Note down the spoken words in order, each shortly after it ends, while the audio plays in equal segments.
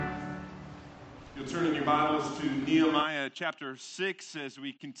Turn in your Bibles to Nehemiah chapter 6 as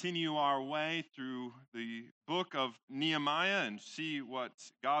we continue our way through the book of Nehemiah and see what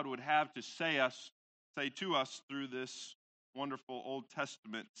God would have to say to us through this wonderful Old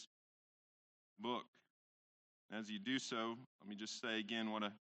Testament book. As you do so, let me just say again what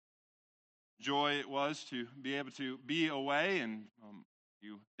a joy it was to be able to be away. And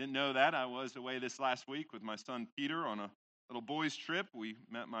you didn't know that, I was away this last week with my son Peter on a little boys' trip. We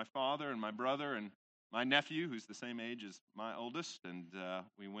met my father and my brother and my nephew, who's the same age as my oldest, and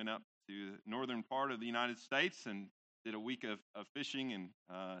we went up to the northern part of the United States and did a week of fishing and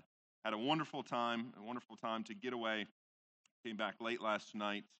had a wonderful time to get away. Came back late last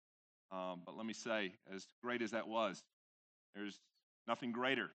night, but let me say, as great as that was, there's nothing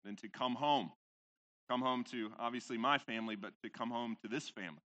greater than to come home to obviously my family, but to come home to this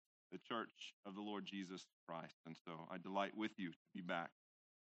family, the Church of the Lord Jesus Christ. And so I delight with you to be back.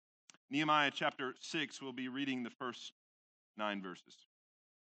 Nehemiah chapter 6, we'll be reading the first 9 verses.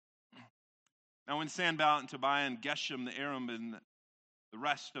 Now when Sanballat and Tobiah and Geshem the Aram and the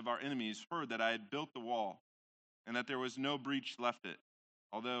rest of our enemies heard that I had built the wall and that there was no breach left it,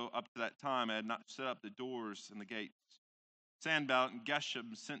 although up to that time I had not set up the doors and the gates, Sanballat and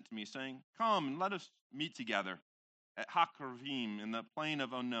Geshem sent to me, saying, "Come and let us meet together at Hakravim in the plain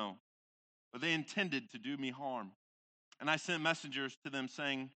of Ono." But they intended to do me harm. And I sent messengers to them,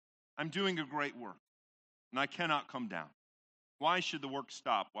 saying, "I'm doing a great work, and I cannot come down. Why should the work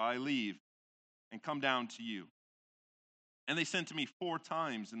stop while I leave and come down to you?" And they sent to me 4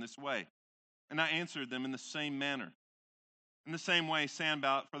 times in this way, and I answered them in the same manner. In the same way,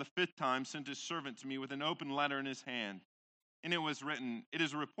 Sanballat, for the 5th time, sent his servant to me with an open letter in his hand. And it was written, "It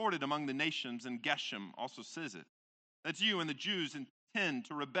is reported among the nations," and Geshem also says it, "that you and the Jews intend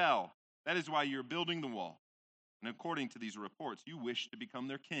to rebel. That is why you're building the wall. And according to these reports, you wish to become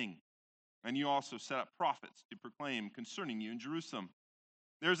their king. And you also set up prophets to proclaim concerning you in Jerusalem,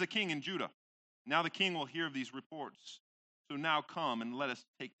 'There is a king in Judah.' Now the king will hear of these reports. So now come and let us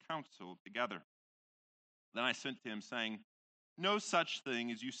take counsel together." Then I sent to him, saying, "No such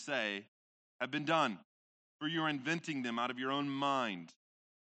thing as you say have been done, for you are inventing them out of your own mind."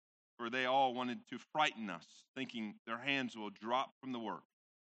 For they all wanted to frighten us, thinking their hands will drop from the work,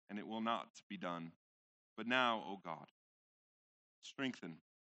 and it will not be done. But now, O God, strengthen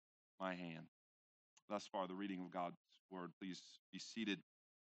my hand. Thus far, the reading of God's word. Please be seated.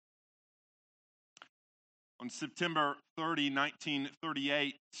 On September 30,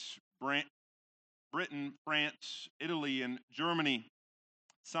 1938, Britain, France, Italy, and Germany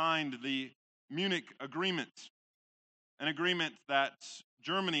signed the Munich Agreement, an agreement that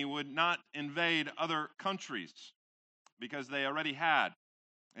Germany would not invade other countries because they already had.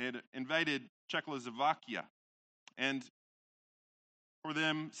 They had invaded Czechoslovakia. And for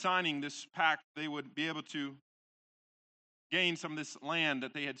them signing this pact, they would be able to gain some of this land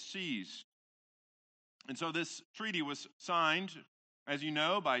that they had seized. And so this treaty was signed, as you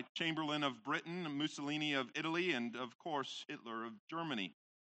know, by Chamberlain of Britain, Mussolini of Italy, and of course Hitler of Germany.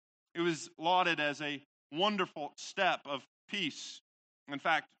 It was lauded as a wonderful step of peace. In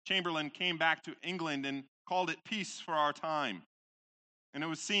fact, Chamberlain came back to England and called it peace for our time. And it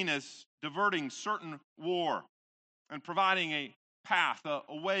was seen as diverting certain war and providing a path,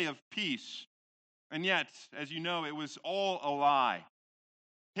 a way of peace. And yet, as you know, it was all a lie.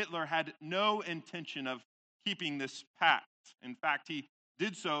 Hitler had no intention of keeping this pact. In fact, he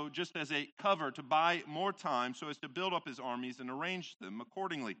did so just as a cover to buy more time so as to build up his armies and arrange them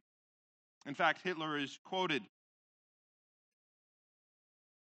accordingly. In fact, Hitler is quoted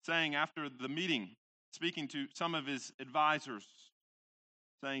saying after the meeting, speaking to some of his advisors,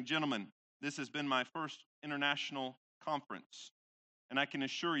 saying, "Gentlemen, this has been my first international conference, and I can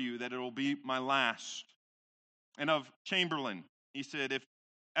assure you that it will be my last." And of Chamberlain, he said, "If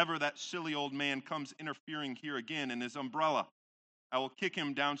ever that silly old man comes interfering here again in his umbrella, I will kick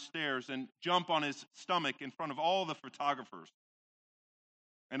him downstairs and jump on his stomach in front of all the photographers."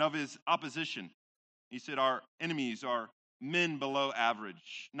 And of his opposition, he said, "Our enemies are men below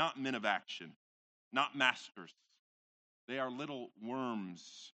average, not men of action, not masters. They are little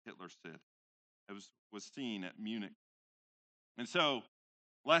worms," Hitler said. It was seen at Munich. And so,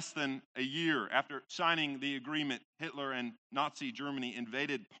 less than a year after signing the agreement, Hitler and Nazi Germany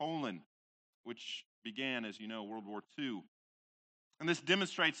invaded Poland, which began, as you know, World War II. And this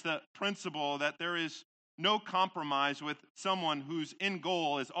demonstrates the principle that there is no compromise with someone whose end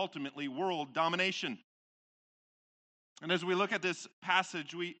goal is ultimately world domination. And as we look at this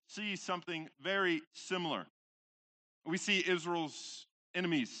passage, we see something very similar. We see Israel's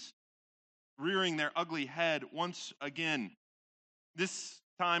enemies rearing their ugly head once again, this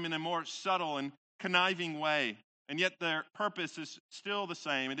time in a more subtle and conniving way, and yet their purpose is still the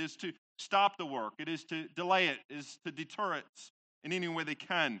same. It is to stop the work. It is to delay it. It is to deter it in any way they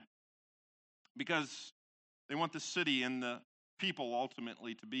can, because they want the city and the people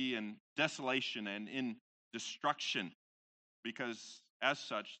ultimately to be in desolation and in destruction, because as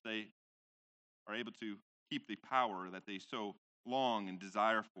such they are able to keep the power that they so long and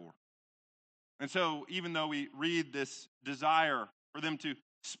desire for. And so, even though we read this desire for them to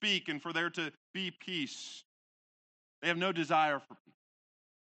speak and for there to be peace, they have no desire for peace.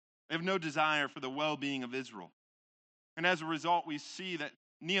 They have no desire for the well-being of Israel. And as a result, we see that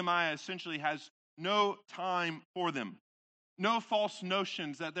Nehemiah essentially has no time for them. No false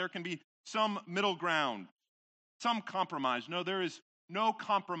notions that there can be some middle ground, some compromise. No, there is no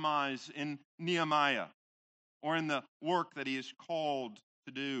compromise in Nehemiah or in the work that he is called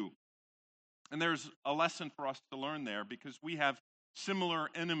to do. And there's a lesson for us to learn there, because we have similar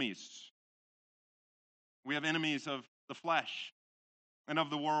enemies. We have enemies of the flesh and of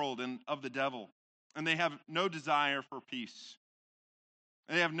the world and of the devil. And they have no desire for peace.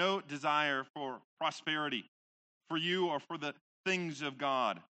 They have no desire for prosperity, for you or for the things of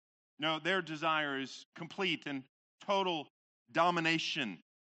God. No, their desire is complete and total domination.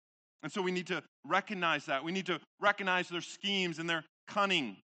 And so we need to recognize that. We need to recognize their schemes and their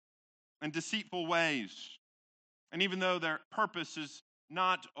cunning and deceitful ways. And even though their purpose is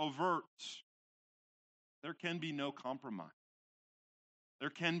not overt, there can be no compromise.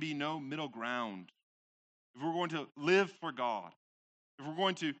 There can be no middle ground. If we're going to live for God, if we're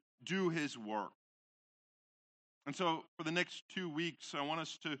going to do his work. And so for the next 2 weeks, I want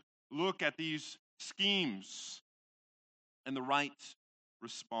us to look at these schemes and the right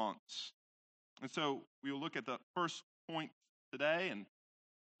response. And so we will look at the first point today, and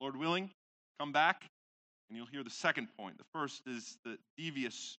Lord willing, come back and you'll hear the second point. The first is the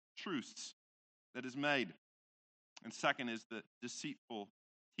devious truths that is made, and second is the deceitful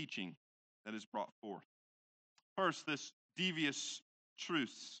teaching that is brought forth. First, this devious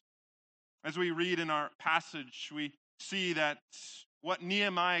truths. As we read in our passage, we see that what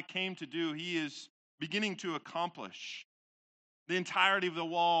Nehemiah came to do, he is beginning to accomplish. The entirety of the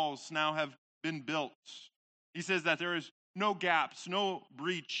walls now have been built. He says that there is no gaps, no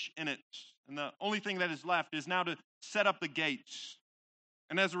breach in it. And the only thing that is left is now to set up the gates.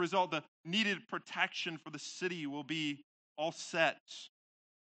 And as a result, the needed protection for the city will be all set.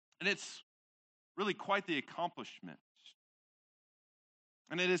 And it's really quite the accomplishment.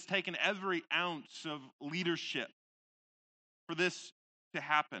 And it has taken every ounce of leadership for this to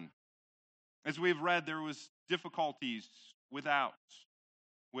happen. As we've read, there was difficulties with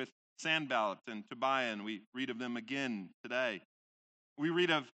Sanballat and Tobiah, and we read of them again today. We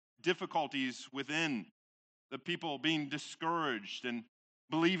read of difficulties within, the people being discouraged and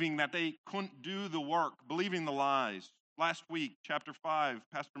believing that they couldn't do the work, believing the lies. Last week, chapter 5,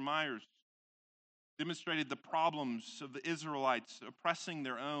 Pastor Myers demonstrated the problems of the Israelites oppressing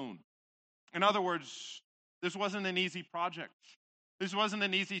their own. In other words, this wasn't an easy project. This wasn't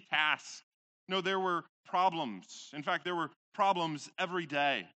an easy task. No, there were problems. In fact, there were problems every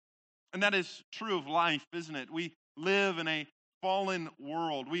day. And that is true of life, isn't it? We live in a fallen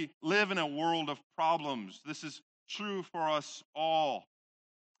world. We live in a world of problems. This is true for us all.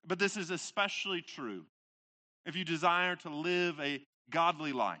 But this is especially true if you desire to live a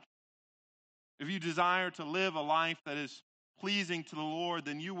godly life. If you desire to live a life that is pleasing to the Lord,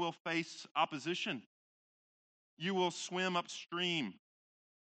 then you will face opposition. You will swim upstream.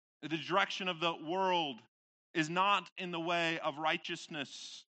 The direction of the world is not in the way of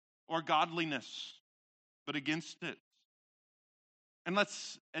righteousness or godliness, but against it. And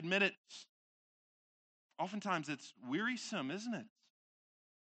let's admit it, oftentimes it's wearisome, isn't it?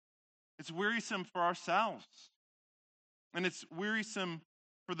 It's wearisome for ourselves. And it's wearisome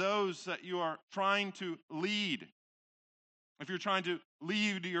for those that you are trying to lead. If you're trying to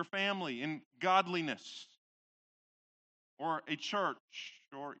lead your family in godliness, or a church,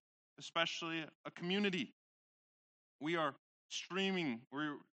 or especially a community, we're swimming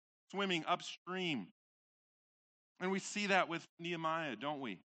upstream. And we see that with Nehemiah, don't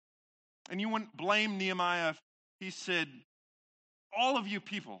we? And you wouldn't blame Nehemiah if he said, all of you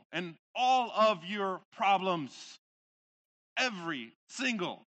people and all of your problems, every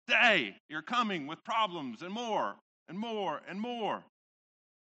single day, you're coming with problems and more and more and more.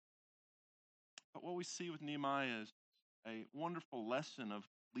 But what we see with Nehemiah is a wonderful lesson of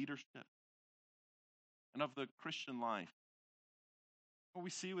leadership and of the Christian life. What we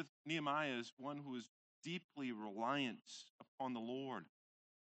see with Nehemiah is one who is deeply reliant upon the Lord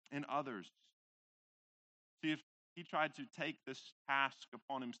and others. See, if he tried to take this task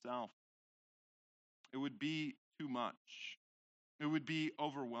upon himself, it would be too much. It would be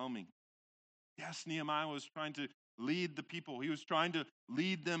overwhelming. Yes, Nehemiah was trying to lead the people. He was trying to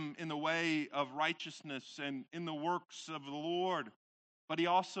lead them in the way of righteousness and in the works of the Lord. But he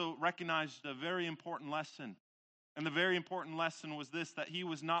also recognized a very important lesson. And the very important lesson was this, that he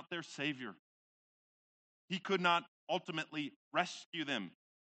was not their savior. He could not ultimately rescue them.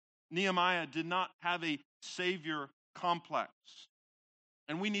 Nehemiah did not have a savior complex.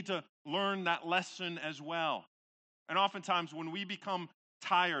 And we need to learn that lesson as well. And oftentimes when we become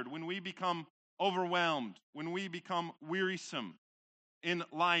tired, when we become overwhelmed, when we become wearisome in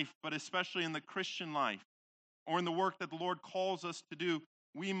life, but especially in the Christian life or in the work that the Lord calls us to do,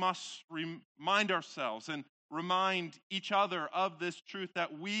 we must remind ourselves and remind each other of this truth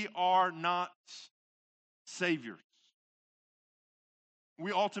that we are not saviors.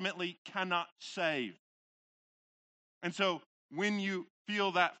 We ultimately cannot save. And so when you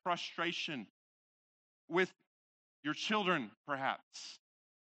feel that frustration with your children, perhaps,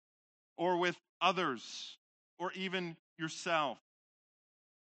 or with others, or even yourself,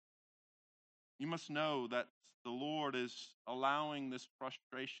 you must know that the Lord is allowing this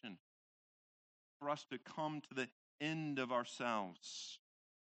frustration for us to come to the end of ourselves.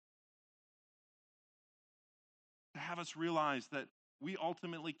 To have us realize that we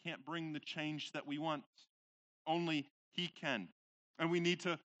ultimately can't bring the change that we want. Only He can. And we need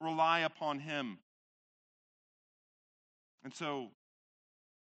to rely upon Him. And so,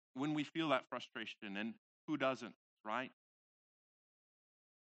 when we feel that frustration, and who doesn't, right?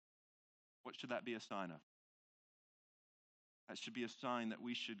 What should that be a sign of? That should be a sign that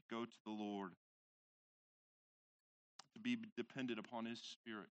we should go to the Lord, to be dependent upon His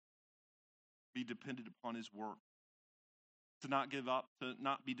Spirit, be dependent upon His work, to not give up, to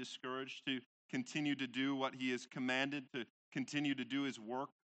not be discouraged, to continue to do what He has commanded, to continue to do His work,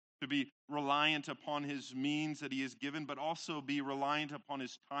 to be reliant upon His means that He has given, but also be reliant upon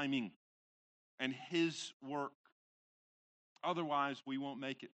His timing and His work. Otherwise, we won't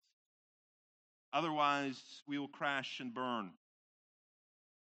make it. Otherwise, we will crash and burn.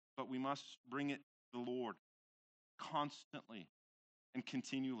 But we must bring it to the Lord constantly and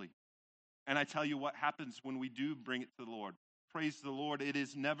continually. And I tell you what happens when we do bring it to the Lord. Praise the Lord, it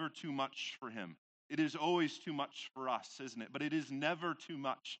is never too much for Him. It is always too much for us, isn't it? But it is never too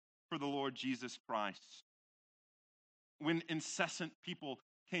much for the Lord Jesus Christ. When incessant people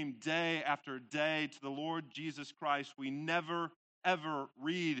came day after day to the Lord Jesus Christ, we never, ever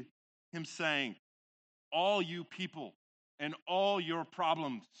read Him saying, all you people and all your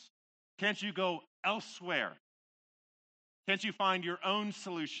problems, can't you go elsewhere? Can't you find your own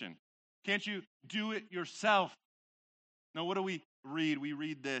solution? Can't you do it yourself? No, what do we read? We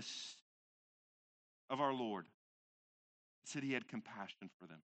read this of our Lord. It said He had compassion for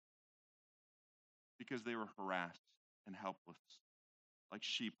them because they were harassed and helpless, like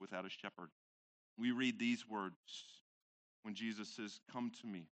sheep without a shepherd. We read these words when Jesus says, come to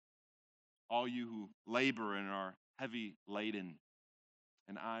me, all you who labor and are heavy laden,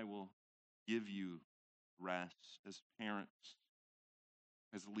 and I will give you rest. As parents,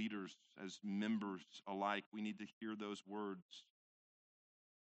 as leaders, as members alike, we need to hear those words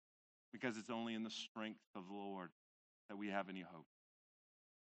because it's only in the strength of the Lord that we have any hope.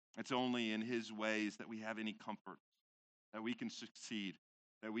 It's only in His ways that we have any comfort, that we can succeed,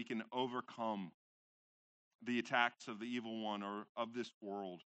 that we can overcome the attacks of the evil one or of this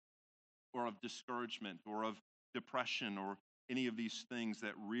world or of discouragement or of depression or any of these things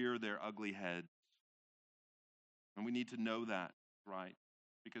that rear their ugly heads. And we need to know that, right?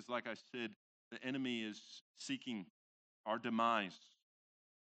 Because like I said, the enemy is seeking our demise.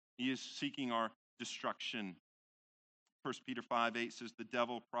 He is seeking our destruction. 1 Peter 5:8 says, the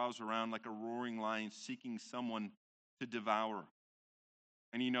devil prowls around like a roaring lion seeking someone to devour.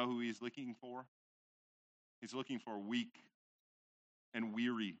 And you know who he's looking for? He's looking for weak and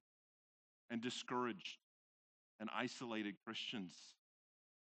weary and discouraged and isolated Christians,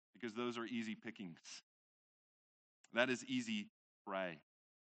 because those are easy pickings. That is easy prey.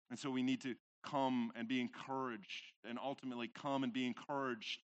 And so we need to come and be encouraged, and ultimately come and be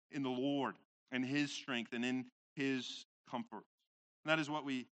encouraged in the Lord and His strength and in His comfort. And that is what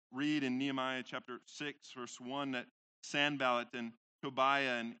we read in Nehemiah chapter 6, verse 1, that Sanballat and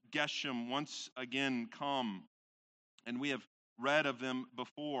Tobiah and Geshem once again come. And we have read of them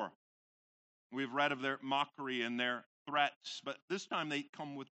before. We've read of their mockery and their threats, but this time they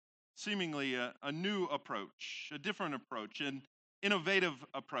come with seemingly a new approach, a different approach, an innovative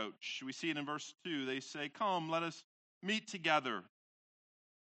approach. We see it in verse 2. They say, come, let us meet together.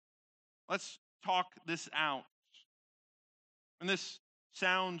 Let's talk this out. And this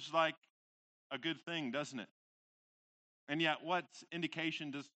sounds like a good thing, doesn't it? And yet, what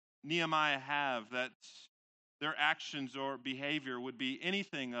indication does Nehemiah have that their actions or behavior would be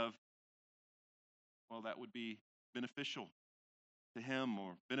anything of, well, that would be beneficial to him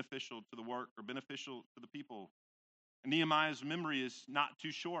or beneficial to the work or beneficial to the people? And Nehemiah's memory is not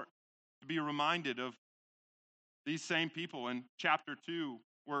too short to be reminded of these same people in chapter 2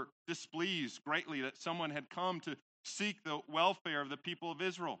 were displeased greatly that someone had come to seek the welfare of the people of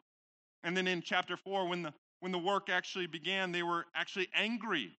Israel. And then in chapter 4, when the work actually began, they were actually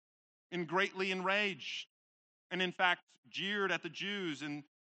angry and greatly enraged. And in fact, jeered at the Jews and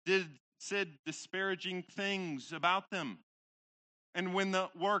said disparaging things about them. And when the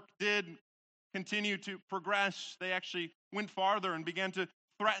work did continue to progress, they actually went farther and began to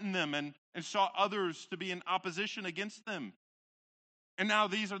threaten them and sought others to be in opposition against them. And now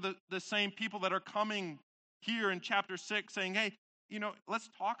these are the same people that are coming here in chapter 6 saying, hey, let's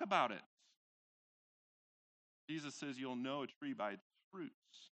talk about it. Jesus says you'll know a tree by its fruits.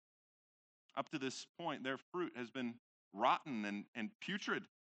 Up to this point, their fruit has been rotten and putrid.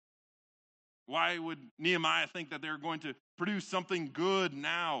 Why would Nehemiah think that they're going to produce something good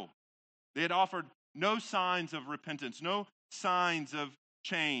now? They had offered no signs of repentance, no signs of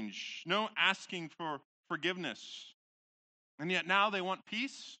change, no asking for forgiveness. And yet now they want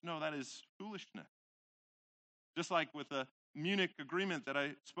peace? No, that is foolishness. Just like with the Munich agreement that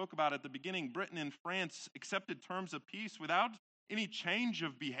I spoke about at the beginning, Britain and France accepted terms of peace without any change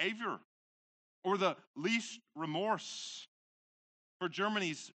of behavior or the least remorse for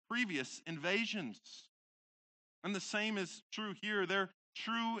Germany's previous invasions. And the same is true here. Their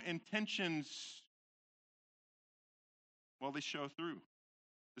true intentions, well, they show through,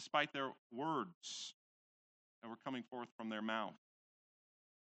 despite their words that were coming forth from their mouth.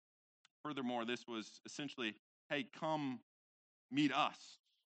 Furthermore, this was essentially, hey, come meet us.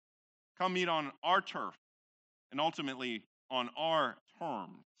 Come meet on our turf, and ultimately on our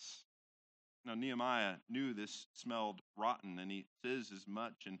terms. Now, Nehemiah knew this smelled rotten, and he says as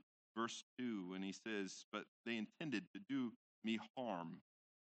much in verse 2 when he says, but they intended to do me harm.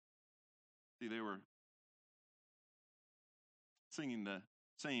 See, they were singing the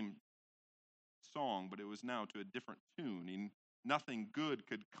same song, but it was now to a different tune, and nothing good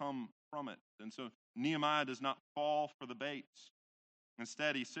could come from it. And so Nehemiah does not fall for the baits.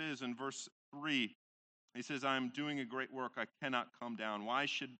 Instead, he says in verse 3, he says, I am doing a great work. I cannot come down. Why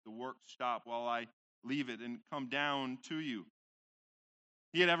should the work stop while I leave it and come down to you?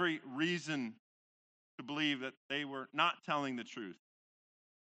 He had every reason to believe that they were not telling the truth,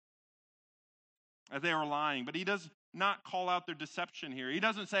 that they were lying. But he does not call out their deception here. He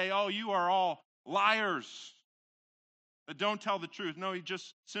doesn't say, oh, you are all liars that don't tell the truth. No, he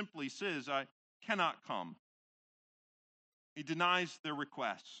just simply says, I cannot come. He denies their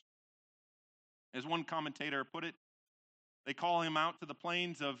request. As one commentator put it, they call him out to the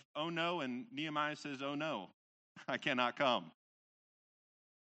plains of, oh no, and Nehemiah says, oh no, I cannot come.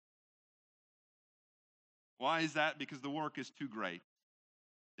 Why is that? Because the work is too great.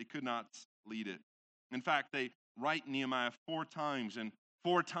 They could not lead it. In fact, they write Nehemiah 4 times, and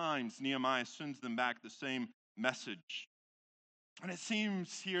 4 times Nehemiah sends them back the same message. And it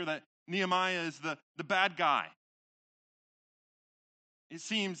seems here that Nehemiah is the bad guy. It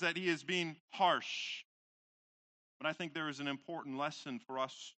seems that he is being harsh. But I think there is an important lesson for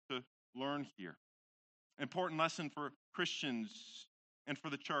us to learn here. Important lesson for Christians and for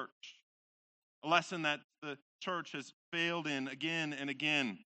the church. A lesson that the church has failed in again and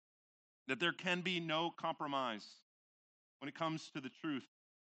again. That there can be no compromise when it comes to the truth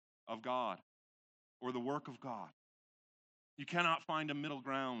of God or the work of God. You cannot find a middle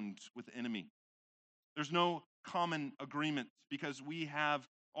ground with the enemy. There's no common agreement because we have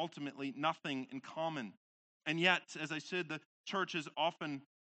ultimately nothing in common. And yet, as I said, the church has often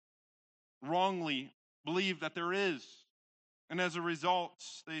wrongly believed that there is. And as a result,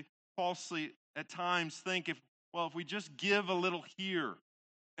 they falsely at times think if we just give a little here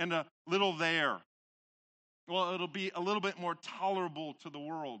and a little there, well, it'll be a little bit more tolerable to the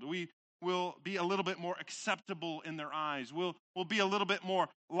world. We will be a little bit more acceptable in their eyes. We'll be a little bit more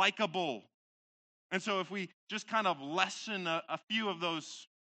likable. And so if we just kind of lessen a few of those,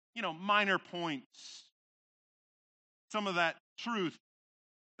 minor points, some of that truth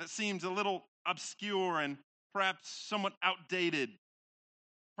that seems a little obscure and perhaps somewhat outdated,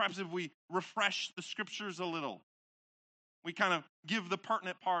 perhaps if we refresh the scriptures a little, we kind of give the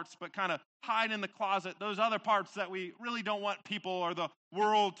pertinent parts, but kind of hide in the closet those other parts that we really don't want people or the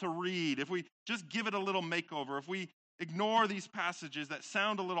world to read. If we just give it a little makeover, if we ignore these passages that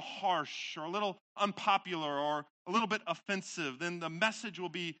sound a little harsh or a little unpopular or a little bit offensive, then the message will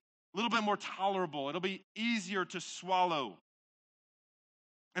be a little bit more tolerable. It'll be easier to swallow.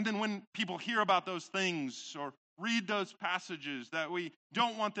 And then when people hear about those things or read those passages that we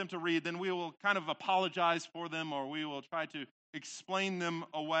don't want them to read, then we will kind of apologize for them, or we will try to explain them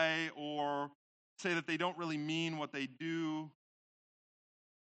away, or say that they don't really mean what they do.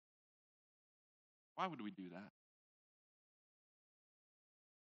 Why would we do that?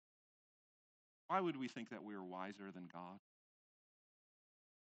 Why would we think that we are wiser than God?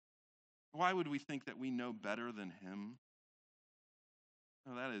 Why would we think that we know better than him?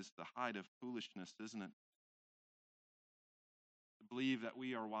 No, that is the height of foolishness, isn't it? To believe that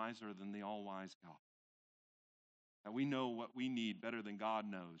we are wiser than the all-wise God. That we know what we need better than God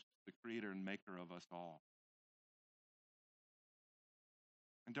knows, the creator and maker of us all.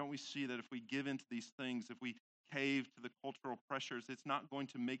 And don't we see that if we give into these things, if we cave to the cultural pressures, it's not going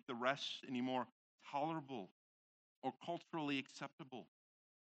to make the rest any more tolerable or culturally acceptable?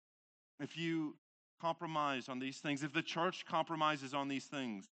 If you compromise on these things, if the church compromises on these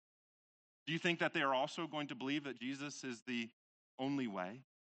things, do you think that they are also going to believe that Jesus is the only way,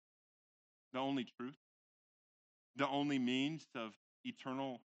 the only truth, the only means of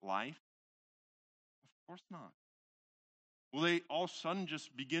eternal life? Of course not. Will they all of a sudden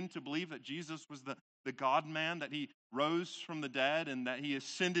just begin to believe that Jesus was the God-man, that he rose from the dead and that he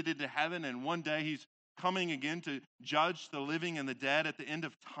ascended into heaven and one day he's coming again to judge the living and the dead at the end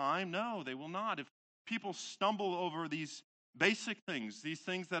of time? No, they will not. If people stumble over these basic things, these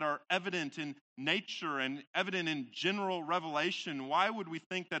things that are evident in nature and evident in general revelation, why would we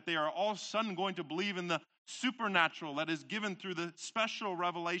think that they are all of a sudden going to believe in the supernatural that is given through the special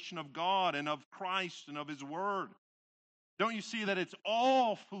revelation of God and of Christ and of his word? Don't you see that it's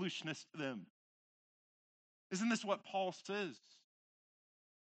all foolishness to them? Isn't this what Paul says?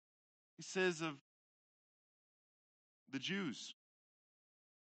 He says of the Jews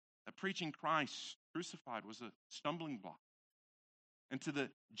that preaching Christ crucified was a stumbling block. And to the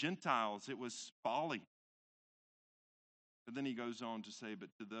Gentiles, it was folly. But then he goes on to say, but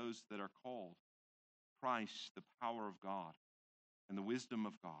to those that are called, Christ, the power of God and the wisdom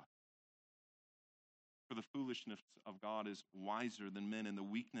of God. For the foolishness of God is wiser than men, and the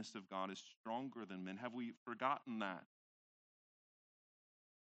weakness of God is stronger than men. Have we forgotten that?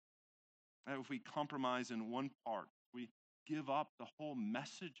 That if we compromise in one part, we give up the whole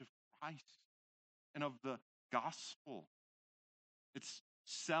message of Christ and of the gospel. It's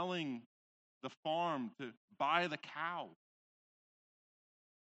selling the farm to buy the cow.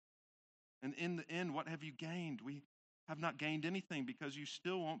 And in the end, what have you gained? We have not gained anything, because you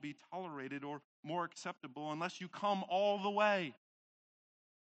still won't be tolerated or more acceptable unless you come all the way.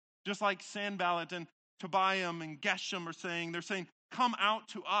 Just like Sanballat and Tobiah and Geshem are saying, they're saying, come out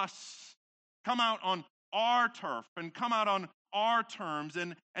to us. Come out on our turf and come out on our terms,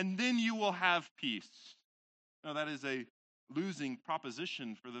 and then you will have peace. No, that is a losing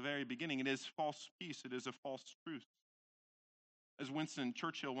proposition for the very beginning. It is false peace. It is a false truth. As Winston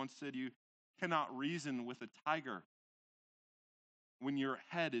Churchill once said, you cannot reason with a tiger when your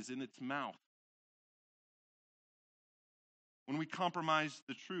head is in its mouth. When we compromise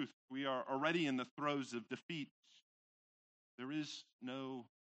the truth, we are already in the throes of defeat. There is no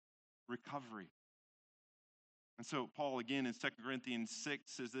recovery. And so Paul again in 2 Corinthians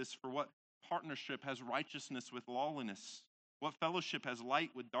 6 says this, for what partnership has righteousness with lawlessness? What fellowship has light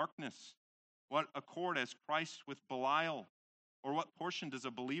with darkness? What accord has Christ with Belial? Or what portion does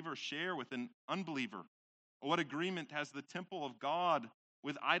a believer share with an unbeliever? Or what agreement has the temple of God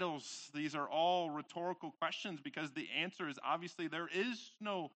with idols? These are all rhetorical questions, because the answer is obviously there is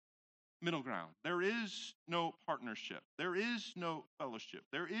no middle ground. There is no partnership. There is no fellowship.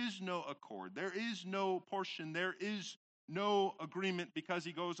 There is no accord. There is no portion. There is no agreement, because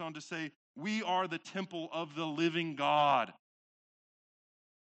he goes on to say, we are the temple of the living God.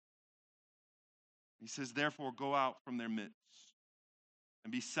 He says, therefore, go out from their midst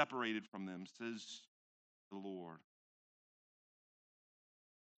and be separated from them, says the Lord.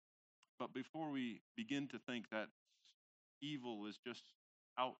 But before we begin to think that evil is just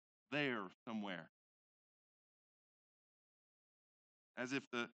out there somewhere, as if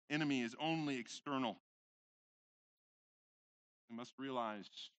the enemy is only external, we must realize,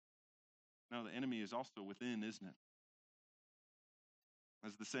 no, the enemy is also within, isn't it?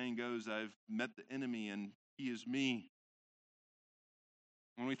 As the saying goes, I've met the enemy and he is me.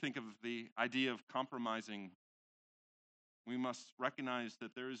 When we think of the idea of compromising, we must recognize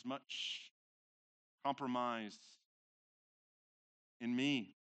that there is much compromise in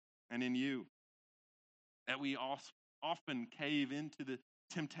me and in you, that we often cave into the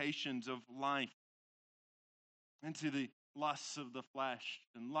temptations of life, into the lusts of the flesh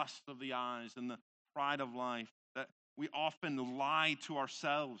and lusts of the eyes and the pride of life, that we often lie to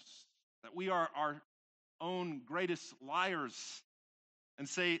ourselves, that we are our own greatest liars and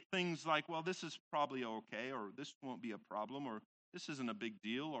say things like, well, this is probably okay, or this won't be a problem, or this isn't a big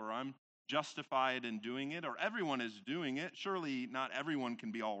deal, or I'm justified in doing it, or everyone is doing it. Surely not everyone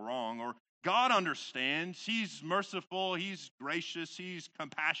can be all wrong, or God understands. He's merciful. He's gracious. He's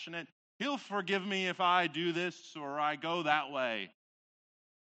compassionate. He'll forgive me if I do this or I go that way.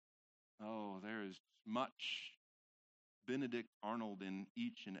 Oh, there is much Benedict Arnold in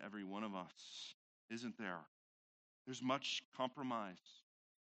each and every one of us, isn't there? There's much compromise.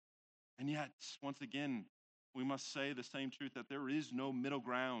 And yet, once again, we must say the same truth, that there is no middle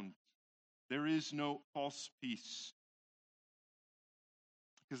ground. There is no false peace.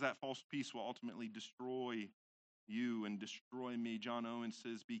 Because that false peace will ultimately destroy you and destroy me. John Owen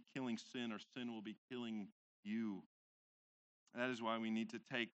says, be killing sin, or sin will be killing you. That is why we need to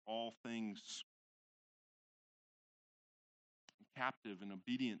take all things captive in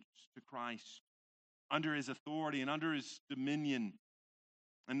obedience to Christ, under his authority and under his dominion,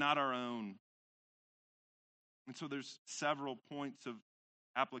 and not our own. And so there's several points of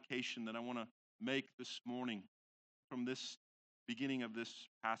application that I want to make this morning from this beginning of this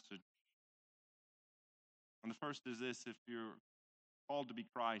passage. And the first is this: if you're called to be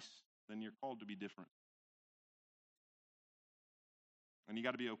Christ, then you're called to be different. And you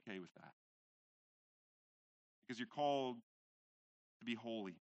got to be okay with that. Because you're called to be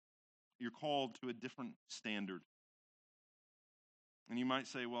holy. You're called to a different standard. And you might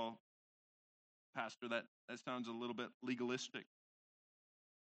say, well, Pastor, that sounds a little bit legalistic.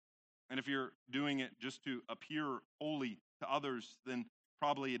 And if you're doing it just to appear holy to others, then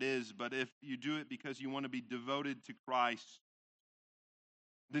probably it is. But if you do it because you want to be devoted to Christ,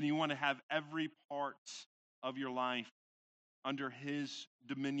 then you want to have every part of your life under his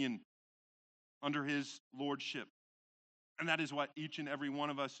dominion, under his lordship. And that is what each and every one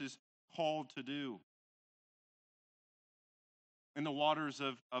of us is called to do. In the waters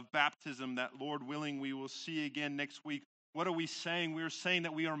of baptism that, Lord willing, we will see again next week, what are we saying? We are saying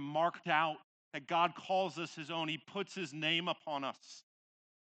that we are marked out, that God calls us his own. He puts his name upon us.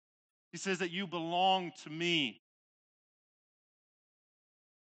 He says that you belong to me.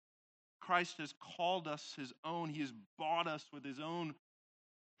 Christ has called us his own. He has bought us with his own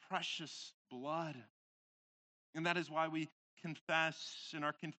precious blood. And that is why we confess in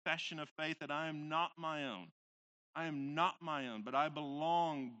our confession of faith that I am not my own. I am not my own, but I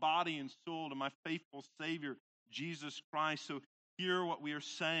belong body and soul to my faithful Savior, Jesus Christ. So hear what we are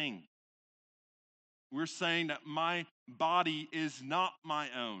saying. We're saying that my body is not my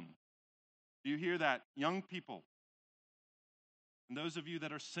own. Do you hear that, young people? And those of you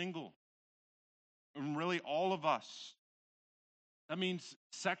that are single, and really all of us, that means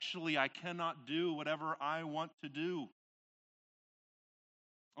sexually I cannot do whatever I want to do.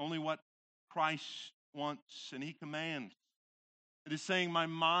 Only what Christ wants and he commands. It is saying my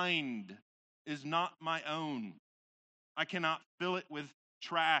mind is not my own. I cannot fill it with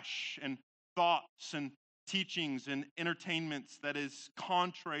trash and thoughts and teachings and entertainments that is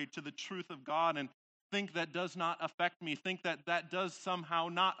contrary to the truth of God, and think that does not affect me, think that that does somehow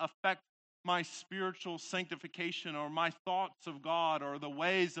not affect my spiritual sanctification or my thoughts of God or the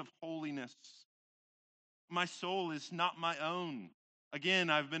ways of holiness. My soul is not my own. Again,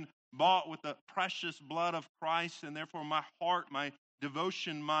 I've been bought with the precious blood of Christ, and therefore my heart, my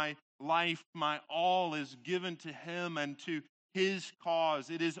devotion, my life, my all is given to him and to his cause.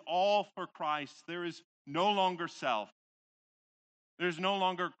 It is all for Christ. There is no longer self. There's no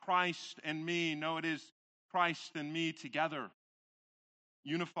longer Christ and me. No, it is Christ and me together,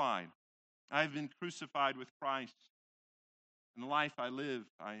 unified. I've been crucified with Christ. In the life I live,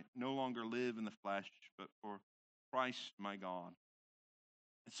 I no longer live in the flesh, but for Christ my God.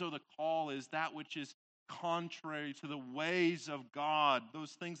 And so the call is that which is contrary to the ways of God,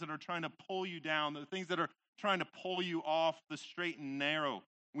 those things that are trying to pull you down, the things that are trying to pull you off the straight and narrow.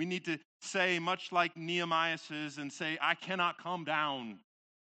 We need to say, much like Nehemiah says, and say, I cannot come down.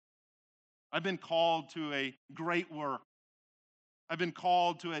 I've been called to a great work. I've been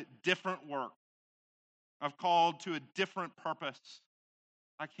called to a different work. I've called to a different purpose.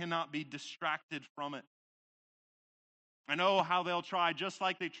 I cannot be distracted from it. I know how they'll try, just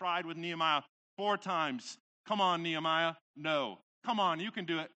like they tried with Nehemiah 4 times. Come on, Nehemiah. No. Come on, you can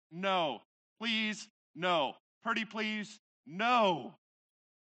do it. No. Please, no. Pretty please, no.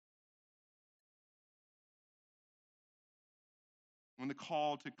 When the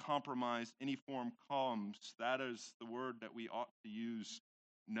call to compromise any form comes, that is the word that we ought to use.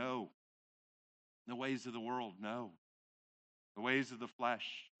 No. The ways of the world, no. The ways of the flesh?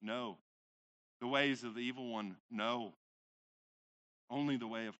 No. The ways of the evil one? No. Only the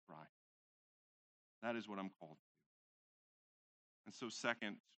way of Christ. That is what I'm called to. And so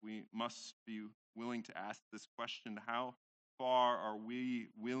second, we must be willing to ask this question: how far are we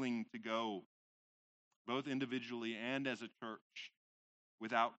willing to go, both individually and as a church,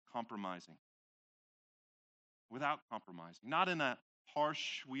 without compromising? Without compromising. Not in a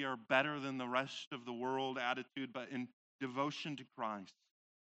harsh, we are better than the rest of the world attitude, but in devotion to Christ,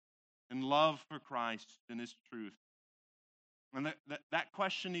 in love for Christ and his truth. And that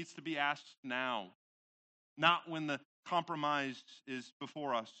question needs to be asked now, not when the compromise is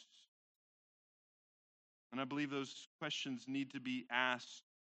before us. And I believe those questions need to be asked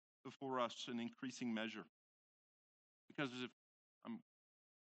before us in increasing measure. Because if I'm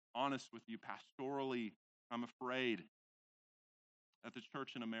honest with you, pastorally, I'm afraid that the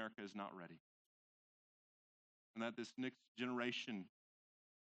church in America is not ready. And that this next generation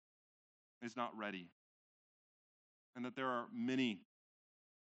is not ready. And that there are many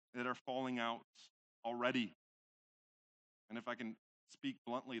that are falling out already. And if I can speak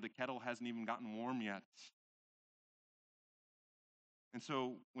bluntly, the kettle hasn't even gotten warm yet. And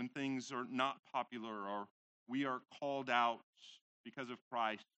so when things are not popular, or we are called out because of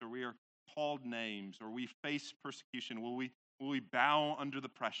Christ, or we are called names, or we face persecution, will we bow under the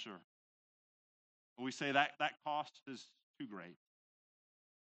pressure? Will we say that cost is too great?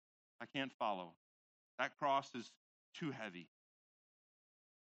 I can't follow. That cross is too heavy.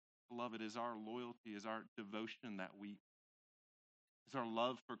 Beloved, is our loyalty, is our devotion that weak? Is our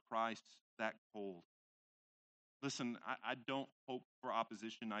love for Christ that cold? Listen, I don't hope for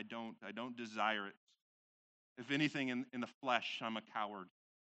opposition. I don't desire it. If anything, in the flesh, I'm a coward.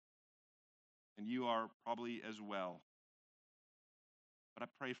 And you are probably as well. But I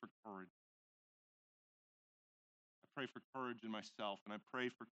pray for courage. I pray for courage in myself, and I pray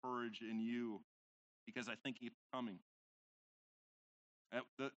for courage in you, because I think it's coming.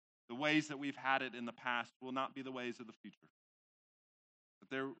 The ways that we've had it in the past will not be the ways of the future. But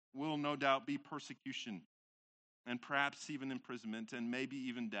there will no doubt be persecution, and perhaps even imprisonment, and maybe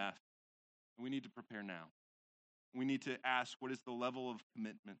even death. And we need to prepare now. We need to ask, what is the level of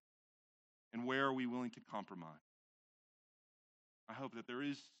commitment? And where are we willing to compromise? I hope that there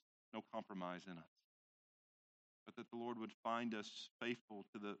is no compromise in us, but that the Lord would find us faithful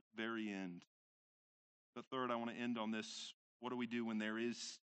to the very end. But third, I want to end on this. What do we do when there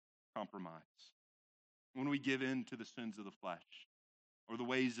is compromise? When we give in to the sins of the flesh, or the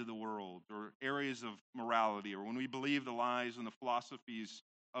ways of the world, or areas of morality, or when we believe the lies and the philosophies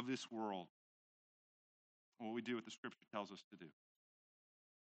of this world, what we do what the Scripture tells us to do.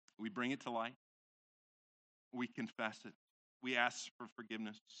 We bring it to light. We confess it. We ask for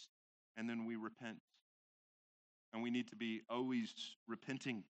forgiveness. And then we repent. And we need to be always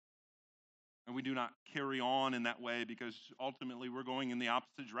repenting. And we do not carry on in that way, because ultimately we're going in the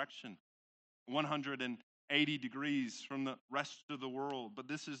opposite direction, 180 degrees from the rest of the world. But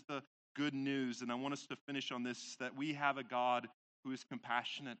this is the good news, and I want us to finish on this, that we have a God who is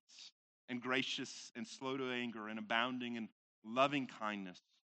compassionate and gracious and slow to anger and abounding in loving kindness,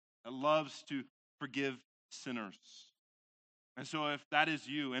 that loves to forgive sinners. And so if that is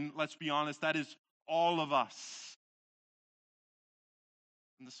you, and let's be honest, that is all of us,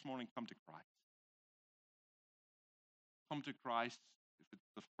 and this morning, come to Christ. Come to Christ if it's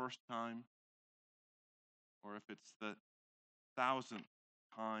the first time, or if it's the 1,000th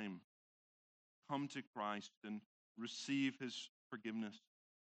time. Come to Christ and receive his forgiveness.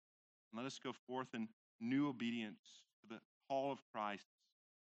 And let us go forth in new obedience to the call of Christ,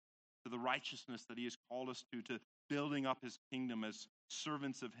 to the righteousness that he has called us to building up his kingdom as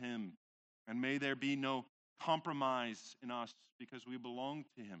servants of him. And may there be no compromise in us, because we belong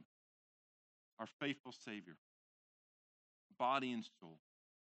to him, our faithful Savior, body and soul,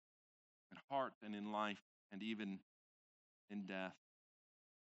 in heart and in life, and even in death.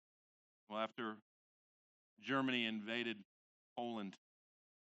 Well, after Germany invaded Poland,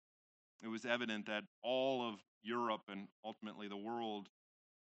 it was evident that all of Europe and ultimately the world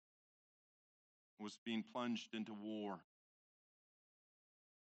was being plunged into war.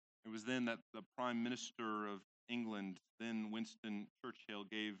 It was then that the Prime Minister of England, then Winston Churchill,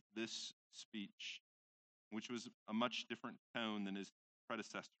 gave this speech, which was a much different tone than his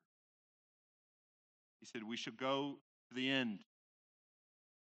predecessor. He said, "We shall go to the end.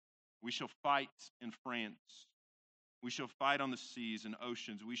 We shall fight in France. We shall fight on the seas and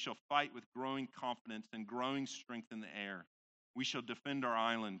oceans. We shall fight with growing confidence and growing strength in the air. We shall defend our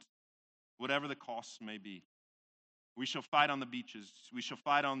island, whatever the costs may be. We shall fight on the beaches. We shall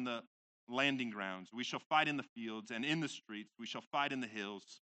fight on the landing grounds. We shall fight in the fields and in the streets. We shall fight in the hills.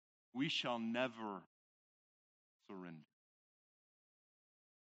 We shall never surrender.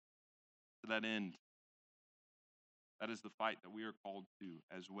 To that end, that is the fight that we are called to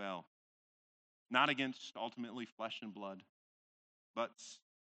as well. Not against ultimately flesh and blood, but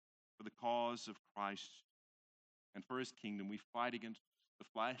for the cause of Christ and for his kingdom. We fight against the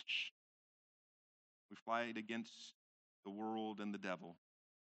flesh. We fight against the world and the devil.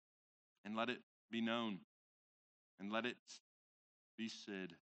 And let it be known and let it be said,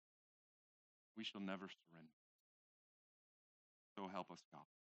 we shall never surrender. So help us, God.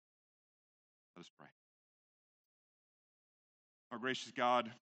 Let us pray. Our gracious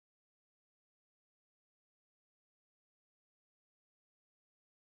God,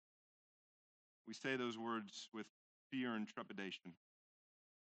 we say those words with fear and trepidation,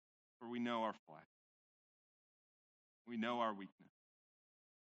 for we know our flesh. We know our weakness.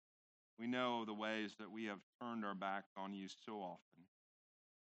 We know the ways that we have turned our back on you so often.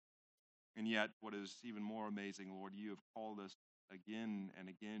 And yet, what is even more amazing, Lord, you have called us again and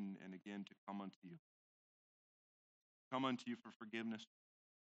again and again to come unto you. Come unto you for forgiveness.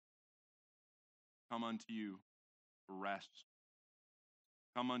 Come unto you for rest.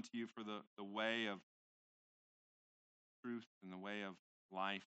 Come unto you for the way of truth and the way of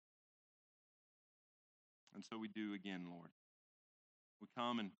life. And so we do again, Lord. We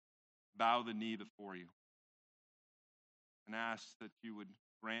come and bow the knee before you and ask that you would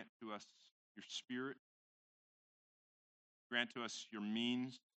grant to us your spirit, grant to us your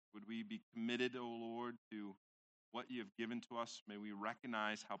means. Would we be committed, O Lord, to what you have given to us? May we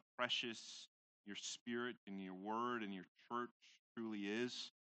recognize how precious your spirit and your word and your church truly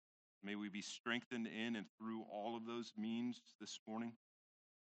is. May we be strengthened in and through all of those means this morning.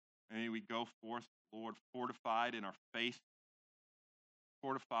 May we go forth, Lord, fortified in our faith,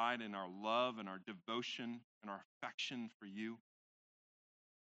 fortified in our love and our devotion and our affection for you.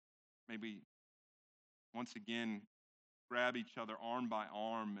 May we once again grab each other arm by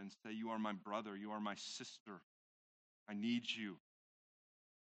arm and say, you are my brother, you are my sister. I need you.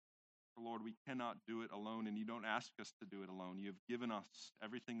 For Lord, we cannot do it alone, and you don't ask us to do it alone. You have given us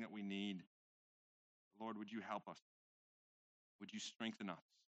everything that we need. Lord, would you help us? Would you strengthen us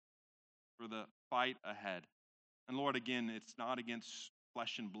for the fight ahead? And Lord, again, it's not against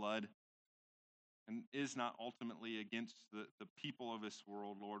flesh and blood and is not ultimately against the people of this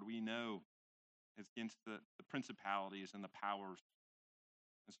world, Lord. We know it's against the principalities and the powers.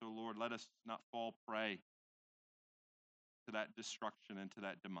 And so, Lord, let us not fall prey to that destruction and to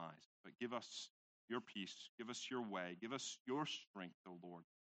that demise. But give us your peace, give us your way, give us your strength, O Lord,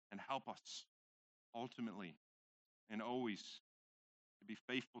 and help us ultimately and always to be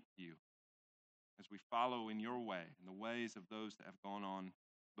faithful to you as we follow in your way, in the ways of those that have gone on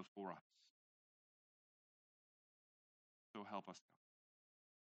before us. So help us,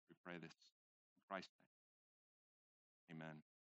 God. We pray this in Christ's name.